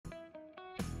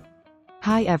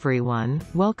Hi everyone,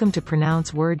 welcome to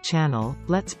Pronounce Word channel.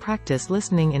 Let's practice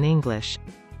listening in English.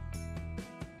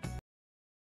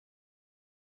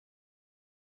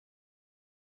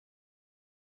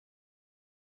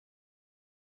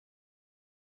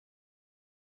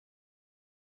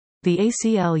 The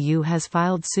ACLU has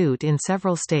filed suit in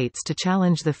several states to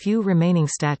challenge the few remaining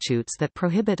statutes that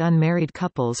prohibit unmarried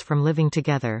couples from living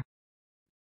together.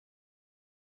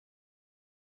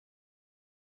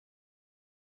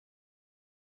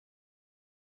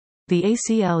 The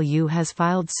ACLU has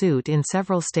filed suit in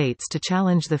several states to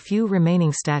challenge the few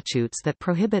remaining statutes that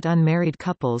prohibit unmarried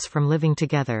couples from living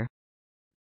together.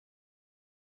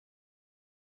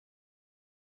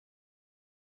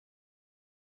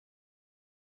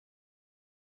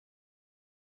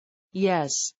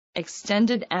 Yes,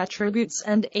 extended attributes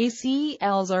and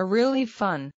ACLs are really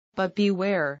fun, but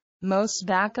beware, most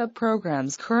backup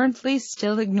programs currently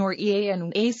still ignore EA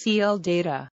and ACL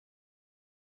data.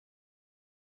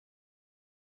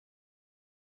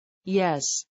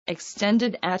 Yes,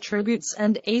 extended attributes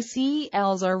and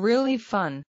ACLs are really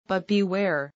fun, but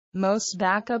beware, most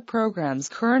backup programs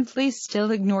currently still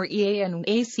ignore EA and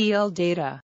ACL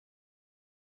data.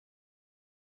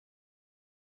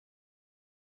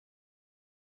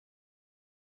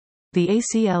 The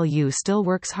ACLU still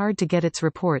works hard to get its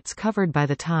reports covered by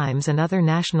the Times and other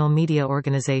national media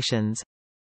organizations.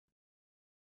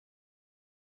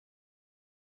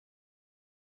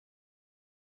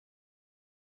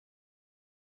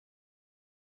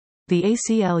 The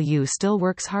ACLU still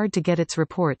works hard to get its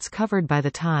reports covered by the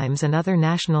Times and other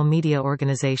national media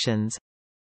organizations.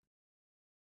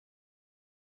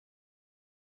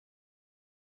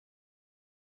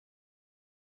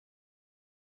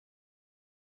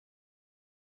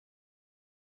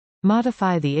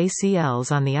 Modify the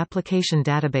ACLs on the application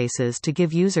databases to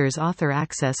give users author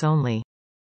access only.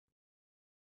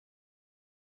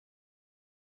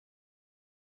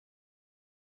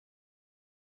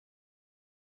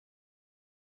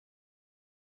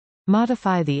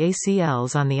 Modify the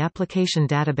ACLs on the application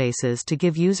databases to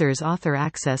give users author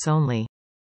access only.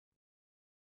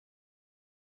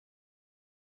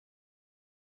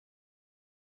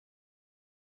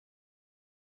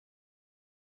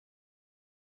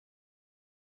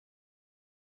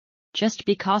 Just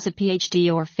because a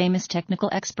PhD or famous technical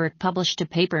expert published a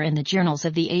paper in the journals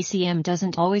of the ACM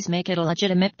doesn't always make it a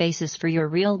legitimate basis for your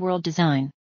real-world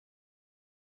design.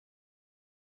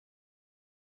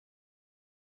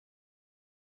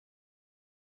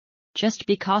 Just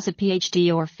because a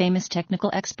PhD or famous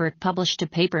technical expert published a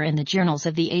paper in the journals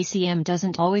of the ACM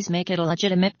doesn't always make it a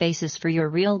legitimate basis for your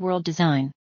real-world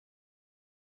design.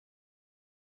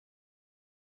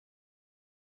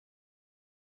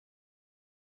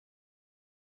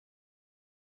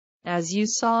 As you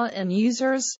saw in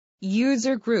users,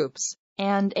 user groups,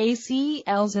 and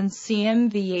ACLs in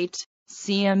CMV8,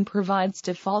 CM provides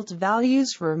default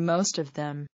values for most of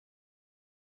them.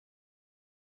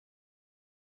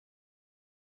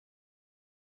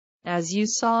 As you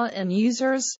saw in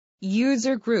users,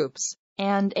 user groups,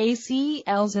 and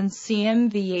ACLs in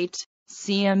CMV8,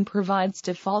 CM provides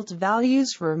default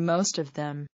values for most of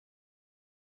them.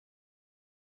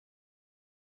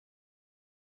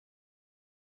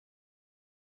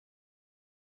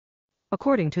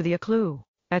 According to the ACLU,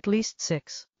 at least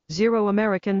 6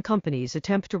 American companies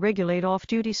attempt to regulate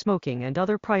off-duty smoking and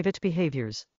other private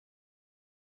behaviors.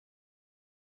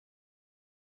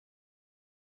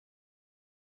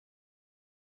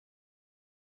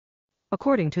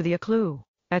 According to the ACLU,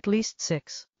 at least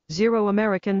 6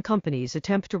 American companies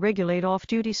attempt to regulate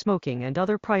off-duty smoking and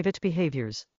other private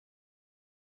behaviors.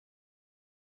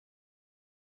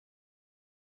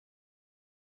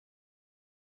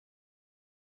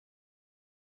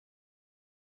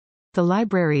 The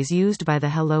libraries used by the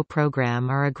Hello program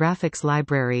are a graphics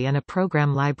library and a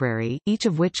program library, each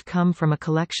of which come from a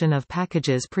collection of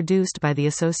packages produced by the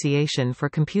Association for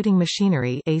Computing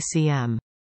Machinery (ACM).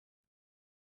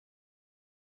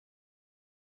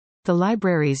 The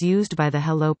libraries used by the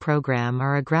Hello program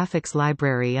are a graphics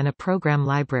library and a program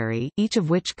library, each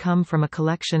of which come from a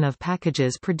collection of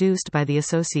packages produced by the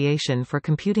Association for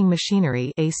Computing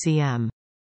Machinery (ACM).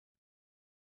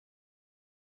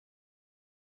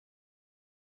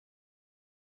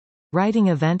 Writing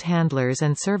event handlers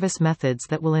and service methods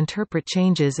that will interpret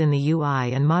changes in the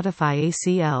UI and modify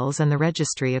ACLs and the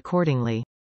registry accordingly.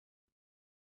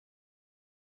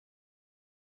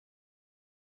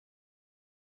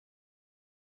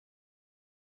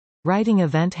 Writing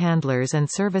event handlers and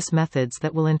service methods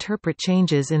that will interpret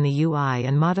changes in the UI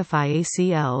and modify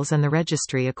ACLs and the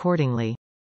registry accordingly.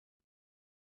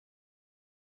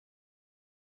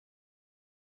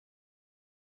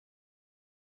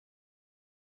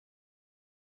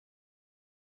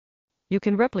 You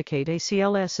can replicate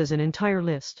ACLS as an entire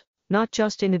list, not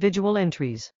just individual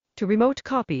entries, to remote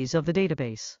copies of the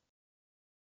database.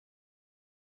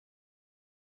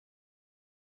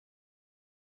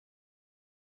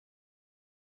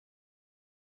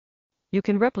 You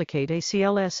can replicate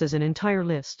ACLS as an entire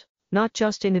list, not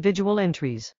just individual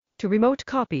entries, to remote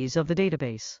copies of the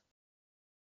database.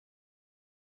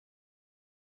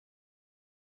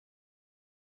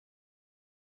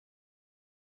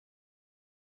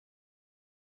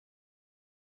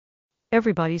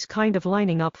 Everybody's kind of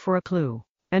lining up for a clue,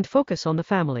 and focus on the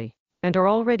family, and are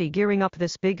already gearing up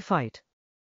this big fight.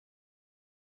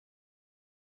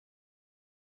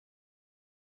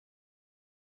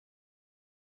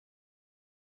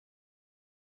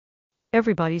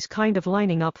 Everybody's kind of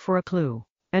lining up for a clue,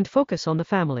 and focus on the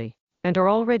family, and are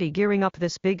already gearing up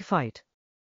this big fight.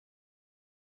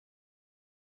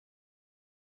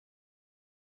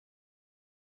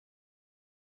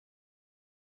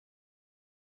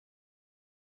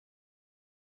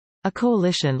 A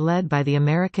coalition led by the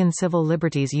American Civil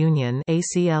Liberties Union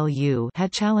 (ACLU)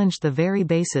 had challenged the very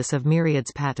basis of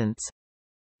Myriad's patents.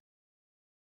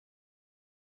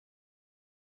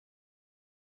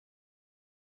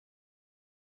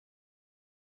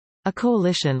 A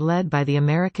coalition led by the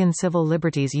American Civil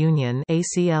Liberties Union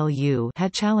 (ACLU)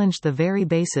 had challenged the very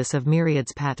basis of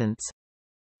Myriad's patents.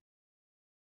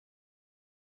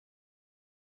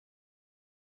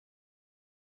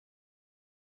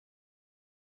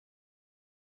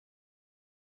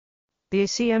 The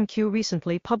ACMQ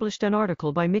recently published an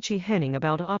article by Michi Henning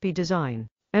about API design,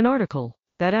 an article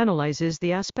that analyzes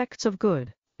the aspects of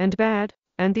good and bad,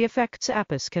 and the effects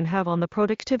APIs can have on the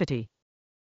productivity.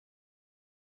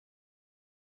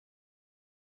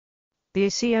 The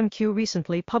ACMQ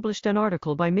recently published an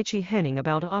article by Michi Henning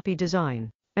about API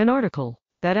design, an article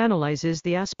that analyzes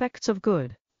the aspects of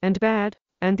good and bad,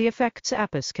 and the effects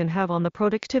APIs can have on the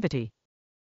productivity.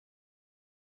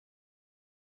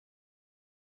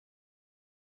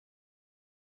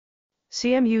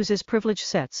 CM uses privilege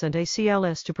sets and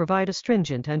ACLS to provide a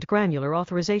stringent and granular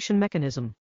authorization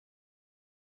mechanism.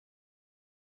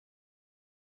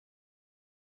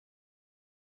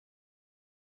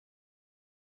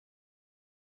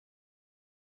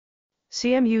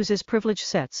 CM uses privilege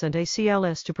sets and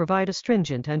ACLS to provide a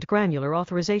stringent and granular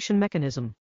authorization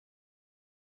mechanism.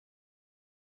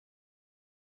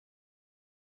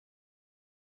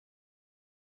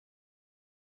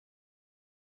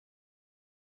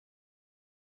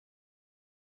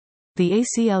 The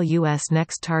ACLU's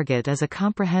next target is a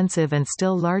comprehensive and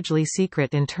still largely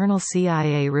secret internal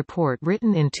CIA report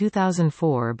written in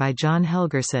 2004 by John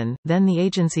Helgerson, then the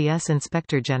agency's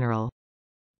Inspector General.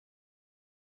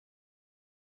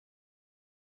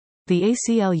 The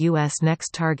ACLU's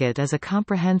next target is a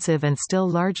comprehensive and still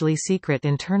largely secret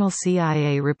internal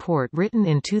CIA report written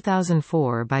in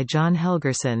 2004 by John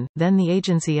Helgerson, then the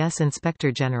agency's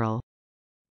Inspector General.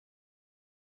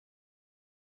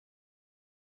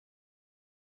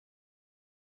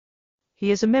 He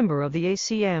is a member of the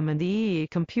ACM and the EE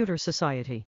Computer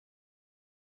Society.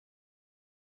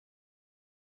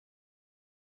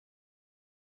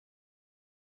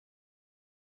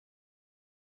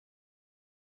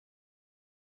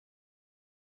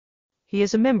 He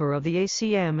is a member of the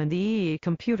ACM and the EE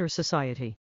Computer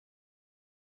Society.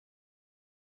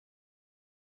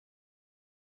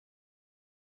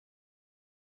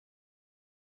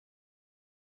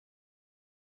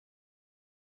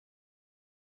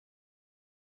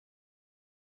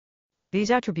 These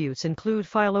attributes include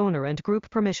file owner and group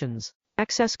permissions,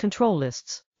 access control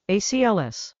lists,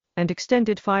 ACLS, and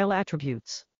extended file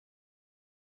attributes.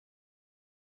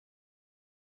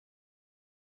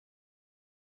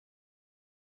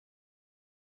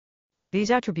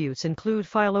 These attributes include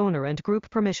file owner and group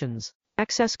permissions,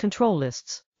 access control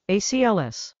lists,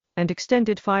 ACLS, and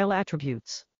extended file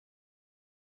attributes.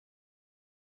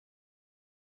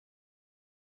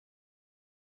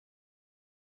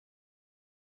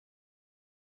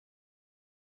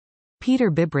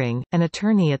 Peter Bibring, an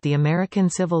attorney at the American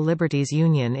Civil Liberties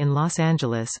Union in Los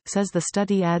Angeles, says the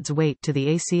study adds weight to the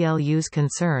ACLU's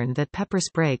concern that pepper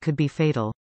spray could be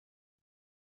fatal.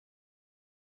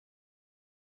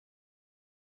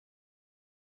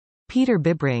 Peter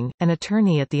Bibring, an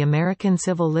attorney at the American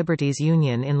Civil Liberties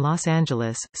Union in Los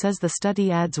Angeles, says the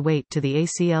study adds weight to the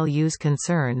ACLU's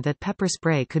concern that pepper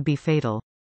spray could be fatal.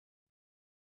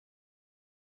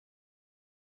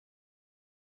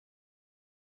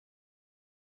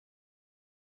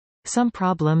 Some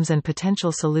problems and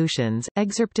potential solutions,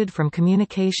 excerpted from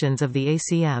Communications of the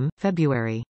ACM,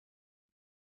 February.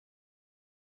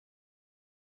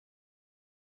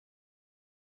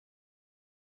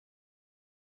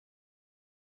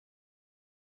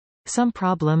 Some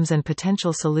Problems and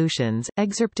Potential Solutions,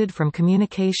 excerpted from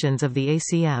Communications of the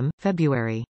ACM,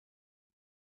 February.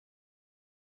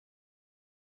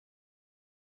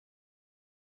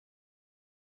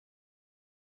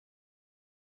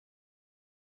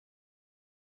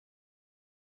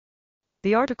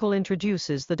 The article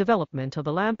introduces the development of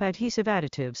the lamp adhesive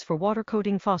additives for water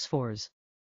coating phosphors.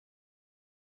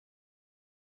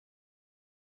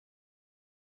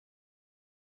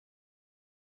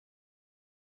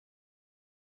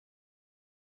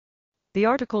 The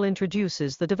article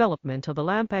introduces the development of the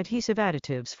lamp adhesive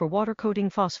additives for water coating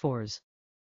phosphors.